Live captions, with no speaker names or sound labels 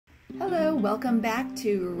Hello, welcome back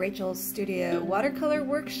to Rachel's Studio Watercolor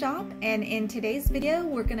Workshop, and in today's video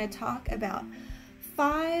we're going to talk about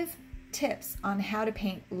 5 tips on how to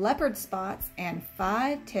paint leopard spots and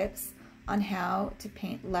 5 tips on how to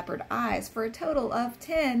paint leopard eyes for a total of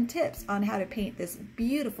 10 tips on how to paint this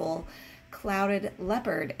beautiful clouded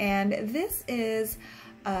leopard. And this is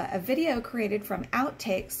a video created from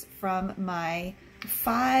outtakes from my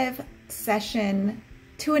 5-session,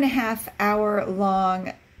 2.5-hour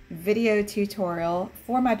long video tutorial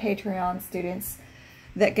for my Patreon students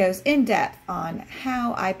that goes in depth on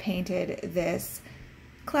how I painted this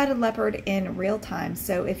clouded leopard in real time.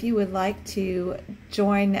 So if you would like to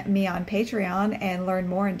join me on Patreon and learn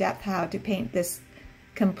more in depth how to paint this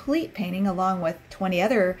complete painting along with 20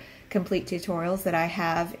 other complete tutorials that I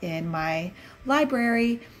have in my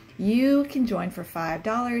library, you can join for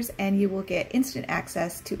 $5 and you will get instant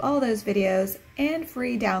access to all those videos and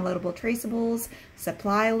free downloadable traceables,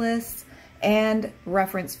 supply lists, and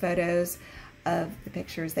reference photos of the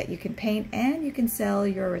pictures that you can paint, and you can sell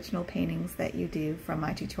your original paintings that you do from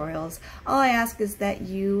my tutorials. All I ask is that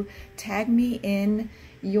you tag me in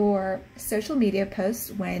your social media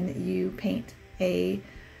posts when you paint a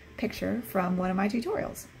picture from one of my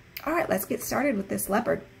tutorials. All right, let's get started with this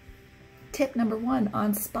leopard. Tip number 1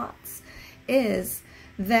 on spots is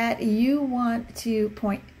that you want to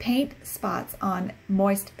paint spots on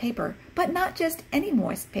moist paper, but not just any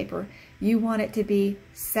moist paper. You want it to be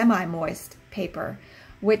semi-moist paper,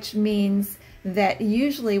 which means that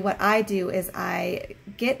usually what I do is I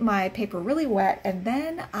get my paper really wet and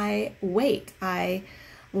then I wait. I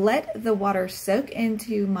let the water soak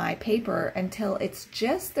into my paper until it's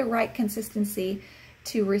just the right consistency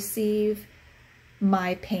to receive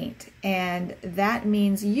my paint, and that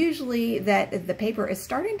means usually that the paper is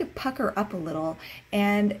starting to pucker up a little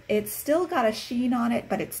and it's still got a sheen on it,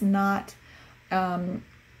 but it's not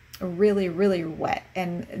really wet,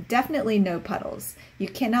 and definitely no puddles. You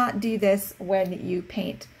cannot do this when you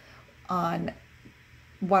paint on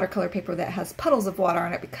watercolor paper that has puddles of water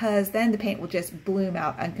on it, because then the paint will just bloom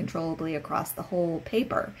out uncontrollably across the whole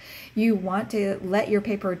paper. You want to let your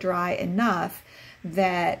paper dry enough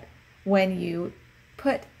that when you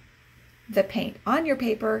put the paint on your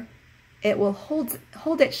paper, it will hold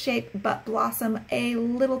its shape but blossom a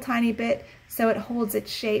little tiny bit, so it holds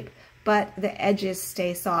its shape but the edges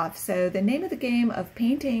stay soft. So the name of the game of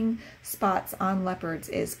painting spots on leopards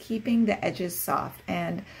is keeping the edges soft,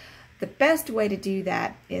 and the best way to do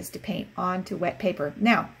that is to paint onto wet paper.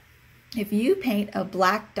 Now, if you paint a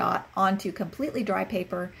black dot onto completely dry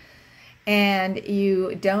paper and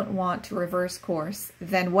you don't want to reverse course,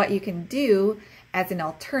 then what you can do as an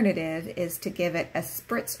alternative is to give it a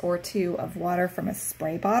spritz or 2 of water from a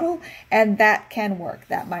spray bottle, and that can work.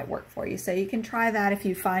 That might work for you. So you can try that if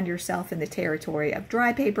you find yourself in the territory of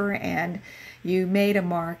dry paper and you made a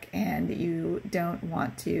mark and you don't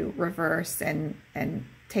want to reverse and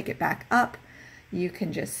take it back up. You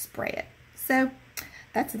can just spray it. So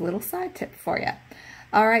that's a little side tip for you.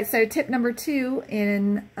 All right, so tip number 2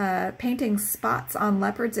 in painting spots on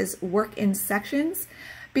leopards is work in sections.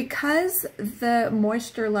 Because the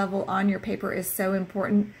moisture level on your paper is so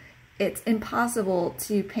important, it's impossible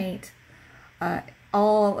to paint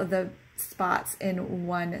all of the spots in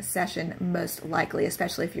one session, most likely,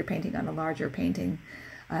 especially if you're painting on a larger painting.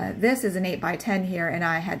 This is an 8x10 here, and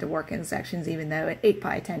I had to work in sections even though an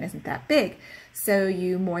 8x10 isn't that big. So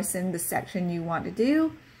you moisten the section you want to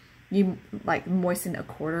do. You like moisten a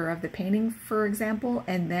quarter of the painting, for example,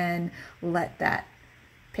 and then let that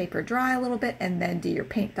paper dry a little bit, and then do your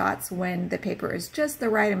paint dots when the paper is just the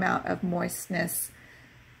right amount of moistness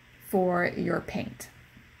for your paint.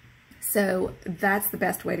 So that's the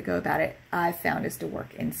best way to go about it, I've found, is to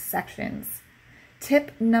work in sections.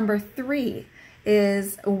 Tip number 3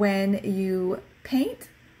 is when you paint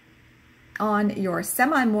on your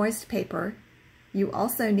semi-moist paper, you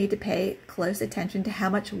also need to pay close attention to how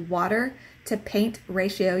much water to paint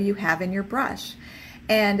ratio you have in your brush.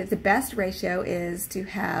 And the best ratio is to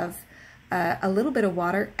have a little bit of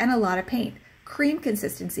water and a lot of paint, cream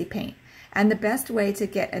consistency paint. And the best way to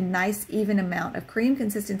get a nice even amount of cream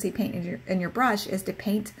consistency paint in your brush is to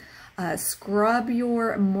paint, scrub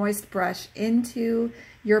your moist brush into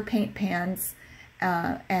your paint pans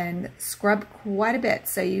and scrub quite a bit,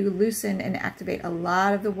 so you loosen and activate a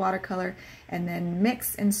lot of the watercolor, and then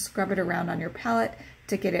mix and scrub it around on your palette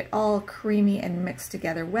to get it all creamy and mixed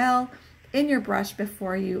together well in your brush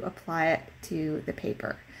before you apply it to the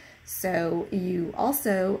paper. So you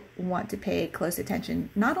also want to pay close attention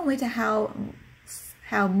not only to how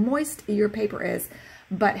moist your paper is,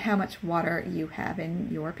 but how much water you have in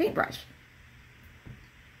your paintbrush.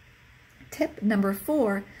 Tip number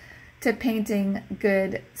 4 to painting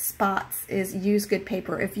good spots is use good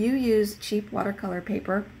paper. If you use cheap watercolor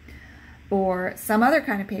paper or some other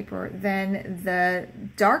kind of paper, then the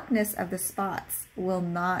darkness of the spots will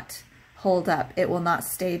not hold up. It will not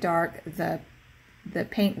stay dark. The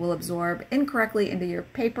paint will absorb incorrectly into your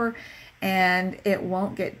paper, and it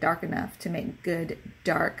won't get dark enough to make good,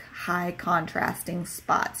 dark, high contrasting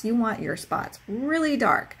spots. You want your spots really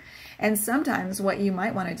dark. And sometimes what you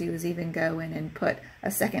might want to do is even go in and put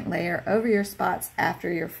a second layer over your spots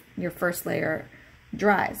after your first layer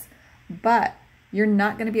dries. But you're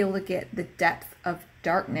not going to be able to get the depth of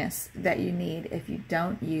darkness that you need if you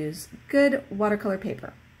don't use good watercolor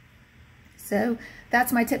paper. So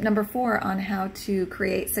that's my tip number 4 on how to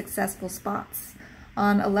create successful spots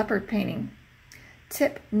on a leopard painting.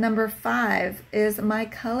 Tip number 5 is my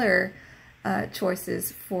color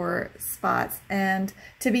choices for spots. And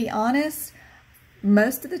to be honest,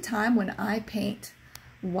 most of the time when I paint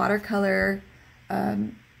watercolor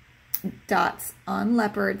dots on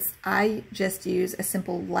leopards, I just use a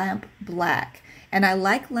simple lamp black. And I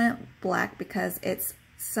like lamp black because it's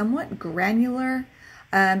somewhat granular.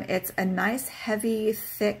 It's a nice, heavy,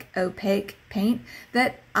 thick, opaque paint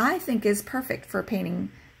that I think is perfect for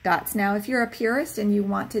painting dots. Now, if you're a purist and you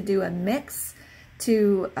want to do a mix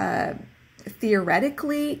to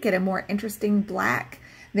theoretically get a more interesting black,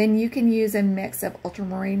 then you can use a mix of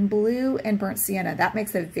ultramarine blue and burnt sienna. That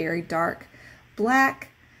makes a very dark black.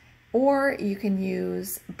 Or you can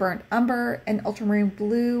use burnt umber and ultramarine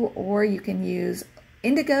blue, or you can use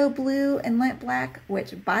indigo blue and lamp black,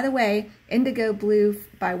 which, by the way, indigo blue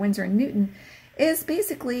by Winsor & Newton is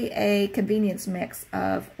basically a convenience mix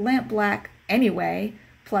of lamp black anyway,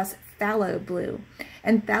 plus phthalo blue.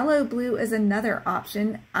 And phthalo blue is another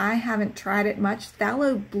option. I haven't tried it much.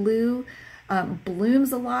 Phthalo blue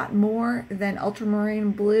blooms a lot more than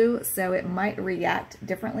ultramarine blue, so it might react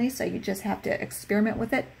differently, so you just have to experiment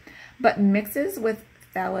with it. But mixes with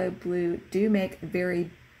phthalo blue do make very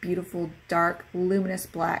beautiful, dark, luminous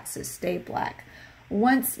blacks that stay black.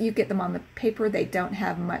 Once you get them on the paper, they don't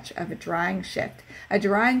have much of a drying shift. A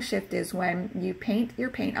drying shift is when you paint your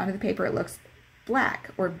paint onto the paper, it looks black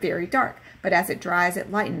or very dark, but as it dries, it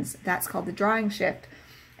lightens. That's called the drying shift.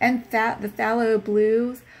 And the phthalo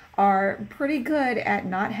blues are pretty good at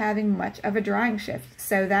not having much of a drying shift.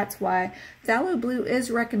 So that's why phthalo blue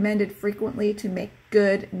is recommended frequently to make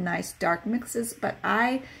good, nice, dark mixes. But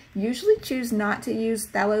I usually choose not to use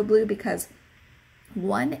phthalo blue because,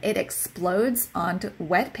 one, it explodes onto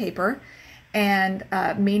wet paper, and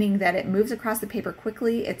meaning that it moves across the paper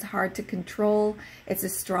quickly. It's hard to control. It's a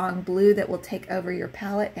strong blue that will take over your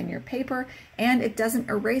palette and your paper, and it doesn't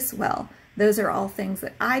erase well. Those are all things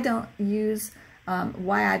that I don't use,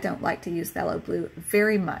 why I don't like to use phthalo blue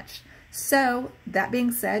very much. So that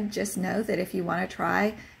being said, just know that if you want to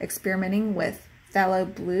try experimenting with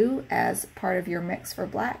phthalo blue as part of your mix for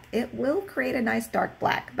black, it will create a nice dark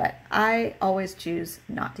black, but I always choose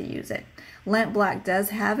not to use it. Lamp black does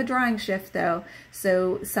have a drying shift though,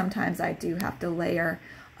 so sometimes I do have to layer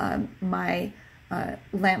my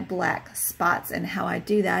lamp black spots, and how I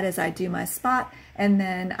do that is I do my spot and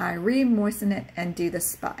then I re-moisten it and do the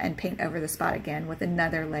spot and paint over the spot again with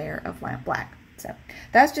another layer of lamp black. So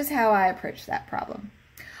that's just how I approach that problem.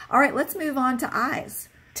 All right, let's move on to eyes.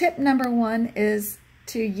 Tip number 1 is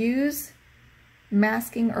to use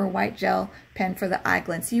masking or white gel pen for the eye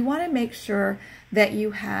glints. You want to make sure that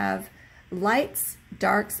you have lights,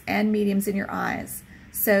 darks, and mediums in your eyes.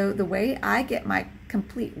 So the way I get my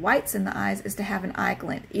complete whites in the eyes is to have an eye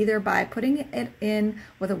glint, either by putting it in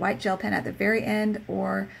with a white gel pen at the very end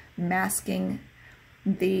or masking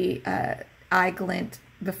the eye glint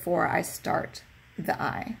before I start the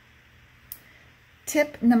eye.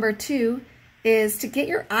 Tip number 2 is to get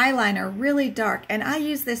your eyeliner really dark, and I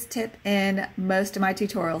use this tip in most of my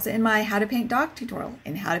tutorials, in my how to paint dog tutorial,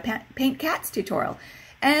 in how to paint cats tutorial,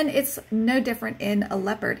 and it's no different in a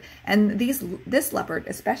leopard. And this leopard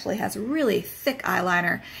especially has really thick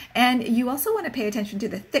eyeliner, and you also want to pay attention to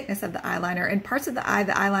the thickness of the eyeliner. In parts of the eye,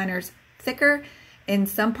 the eyeliner's thicker. In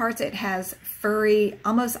some parts it has furry,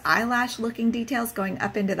 almost eyelash looking details going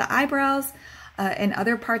up into the eyebrows. In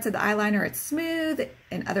other parts of the eyeliner, it's smooth.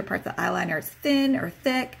 In other parts of the eyeliner, it's thin or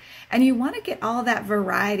thick. And you want to get all that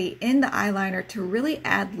variety in the eyeliner to really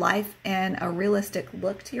add life and a realistic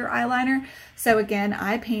look to your eyeliner. So again,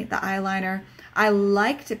 I paint the eyeliner. I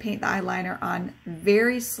like to paint the eyeliner on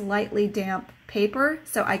very slightly damp paper,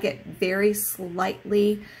 so I get very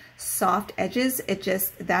slightly soft edges.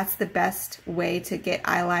 That's the best way to get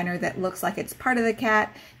eyeliner that looks like it's part of the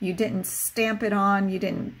cat. You didn't stamp it on, you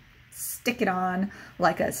didn't stick it on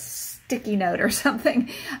like a sticky note or something.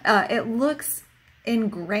 It looks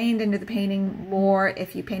ingrained into the painting more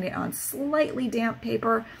if you paint it on slightly damp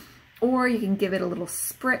paper, or you can give it a little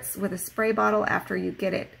spritz with a spray bottle after you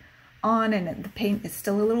get it on and the paint is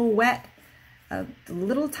still a little wet, a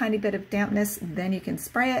little tiny bit of dampness, then you can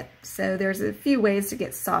spray it. So there's a few ways to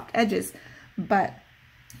get soft edges, but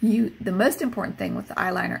the most important thing with the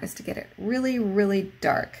eyeliner is to get it really, really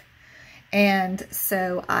dark. And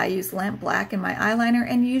so I use lamp black in my eyeliner,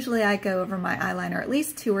 and usually I go over my eyeliner at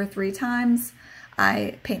least 2 or 3 times.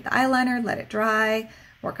 I paint the eyeliner, let it dry,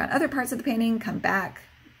 work on other parts of the painting, come back,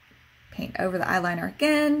 paint over the eyeliner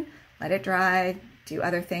again, let it dry, do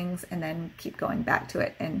other things, and then keep going back to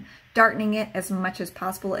it and darkening it as much as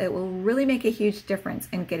possible. It will really make a huge difference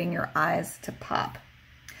in getting your eyes to pop.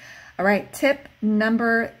 All right, tip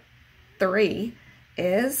number 3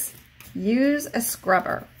 is use a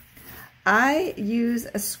scrubber. I use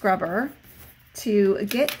a scrubber to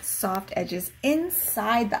get soft edges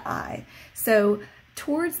inside the eye. So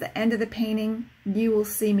towards the end of the painting, you will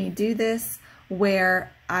see me do this,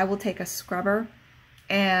 where I will take a scrubber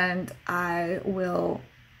and I will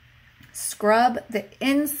scrub the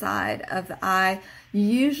inside of the eye,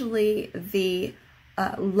 usually the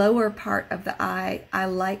lower part of the eye. I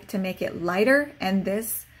like to make it lighter, and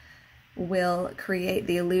this will create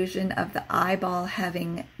the illusion of the eyeball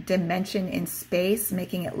having dimension in space,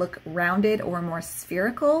 making it look rounded or more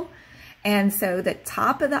spherical. And so the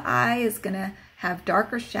top of the eye is going to have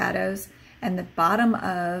darker shadows, and the bottom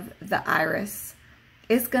of the iris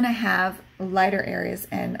is going to have lighter areas.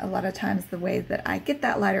 And a lot of times the way that I get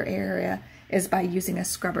that lighter area is by using a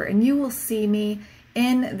scrubber. And you will see me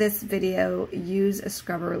in this video use a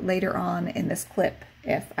scrubber later on in this clip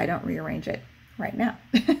if I don't rearrange it right now.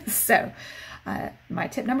 So my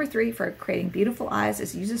tip number 3 for creating beautiful eyes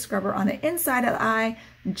is use a scrubber on the inside of the eye,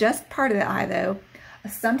 just part of the eye though.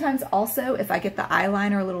 Sometimes also, if I get the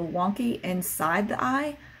eyeliner a little wonky inside the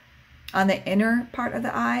eye, on the inner part of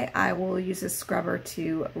the eye, I will use a scrubber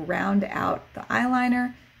to round out the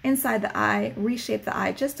eyeliner inside the eye, reshape the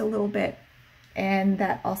eye just a little bit, and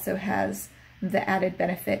that also has the added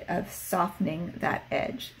benefit of softening that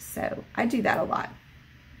edge. So I do that a lot.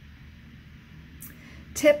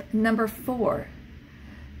 Tip number 4,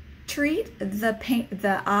 treat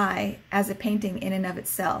the eye as a painting in and of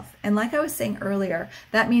itself. And like I was saying earlier,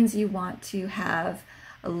 that means you want to have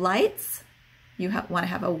lights, you want to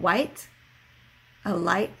have a white, a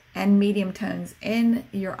light, and medium tones in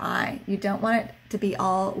your eye. You don't want it to be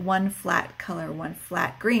all one flat color, one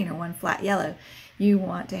flat green or one flat yellow. You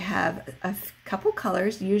want to have a couple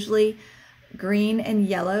colors, usually green and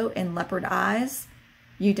yellow in leopard eyes.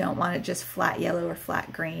 You don't want it just flat yellow or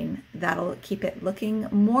flat green. That'll keep it looking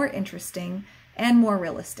more interesting and more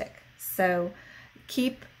realistic. So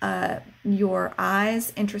keep your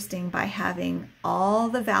eyes interesting by having all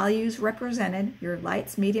the values represented, your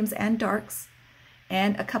lights, mediums, and darks,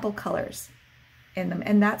 and a couple colors in them.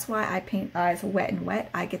 And that's why I paint eyes wet and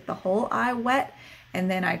wet. I get the whole eye wet,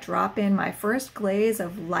 and then I drop in my first glaze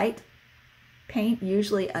of light paint,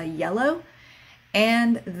 usually a yellow,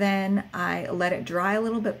 and then I let it dry a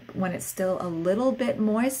little bit. When it's still a little bit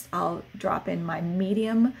moist, I'll drop in my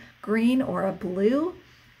medium green or a blue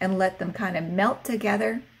and let them kind of melt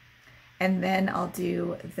together. And then I'll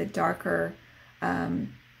do the darker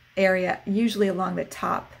area, usually along the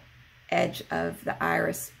top edge of the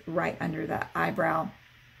iris, right under the eyebrow,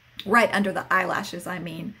 right under the eyelashes, I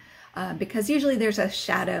mean, because usually there's a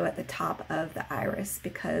shadow at the top of the iris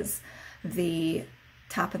because the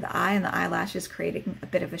top of the eye and the eyelash is creating a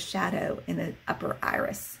bit of a shadow in the upper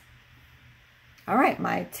iris. All right,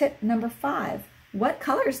 my tip number 5. What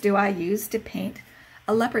colors do I use to paint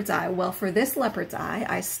a leopard's eye? Well, for this leopard's eye,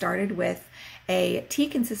 I started with a tea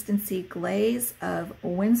consistency glaze of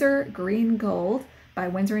Winsor Green Gold by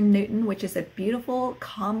Winsor & Newton, which is a beautiful,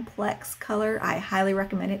 complex color. I highly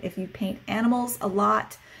recommend it if you paint animals a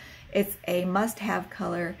lot. It's a must-have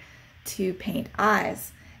color to paint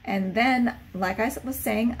eyes. And then, like I was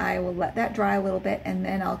saying, I will let that dry a little bit, and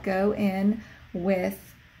then I'll go in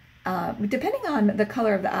with, depending on the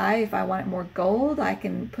color of the eye, if I want it more gold, I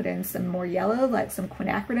can put in some more yellow, like some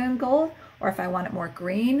quinacridone gold, or if I want it more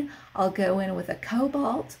green, I'll go in with a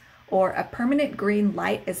cobalt, or a permanent green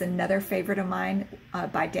light is another favorite of mine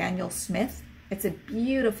by Daniel Smith. It's a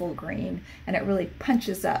beautiful green, and it really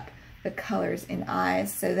punches up the colors in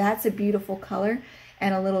eyes. So that's a beautiful color,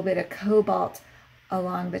 and a little bit of cobalt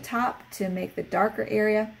along the top to make the darker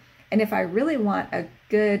area. And if I really want a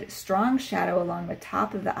good strong shadow along the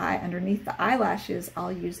top of the eye underneath the eyelashes,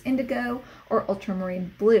 I'll use indigo or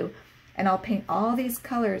ultramarine blue. And I'll paint all these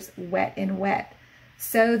colors wet in wet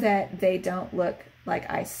so that they don't look like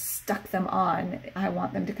I stuck them on. I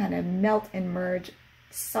want them to kind of melt and merge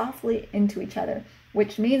softly into each other,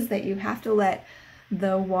 which means that you have to let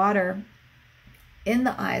the water in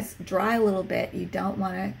the eyes dry a little bit. You don't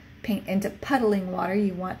want to paint into puddling water.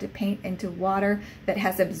 You want to paint into water that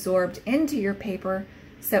has absorbed into your paper,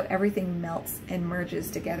 so everything melts and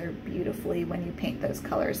merges together beautifully when you paint those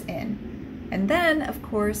colors in. And then, of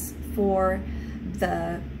course, for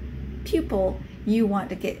the pupil, you want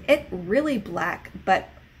to get it really black, but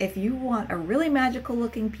if you want a really magical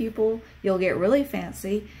looking pupil, you'll get really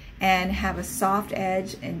fancy and have a soft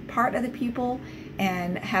edge in part of the pupil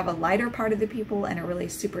and have a lighter part of the pupil and a really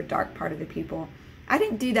super dark part of the pupil. I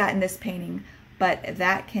didn't do that in this painting, but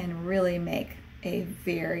that can really make a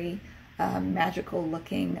very magical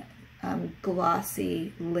looking,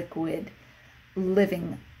 glossy, liquid,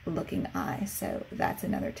 living looking eye. So that's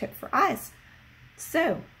another tip for eyes.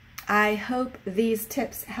 So I hope these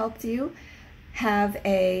tips helped you have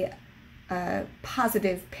a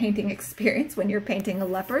positive painting experience when you're painting a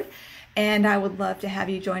leopard. And I would love to have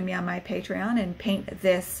you join me on my Patreon and paint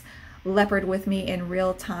this leopard with me in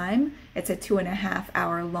real time. It's a 2.5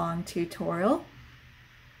 hour long tutorial,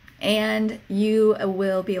 and you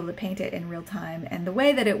will be able to paint it in real time. And the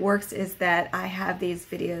way that it works is that I have these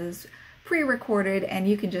videos pre-recorded and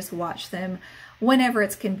you can just watch them whenever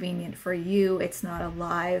it's convenient for you. It's not a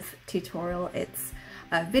live tutorial. It's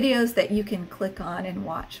videos that you can click on and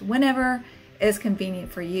watch whenever is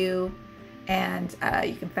convenient for you. And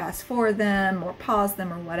you can fast forward them or pause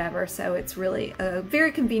them or whatever. So it's really a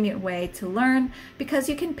very convenient way to learn, because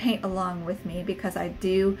you can paint along with me, because I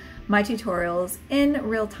do my tutorials in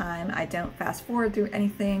real time. I don't fast forward through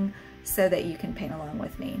anything, so that you can paint along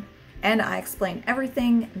with me. And I explain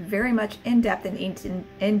everything very much in depth and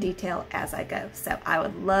in detail as I go. So I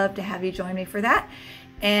would love to have you join me for that.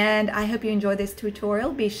 And I hope you enjoyed this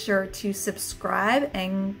tutorial. Be sure to subscribe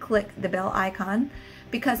and click the bell icon,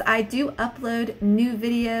 because I do upload new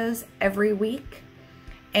videos every week.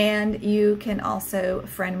 And you can also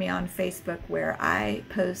friend me on Facebook, where I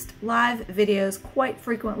post live videos quite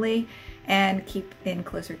frequently and keep in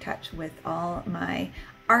closer touch with all my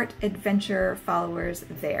art adventure followers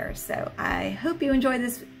there. So I hope you enjoyed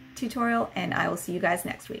this tutorial, and I will see you guys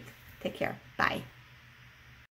next week. Take care. Bye.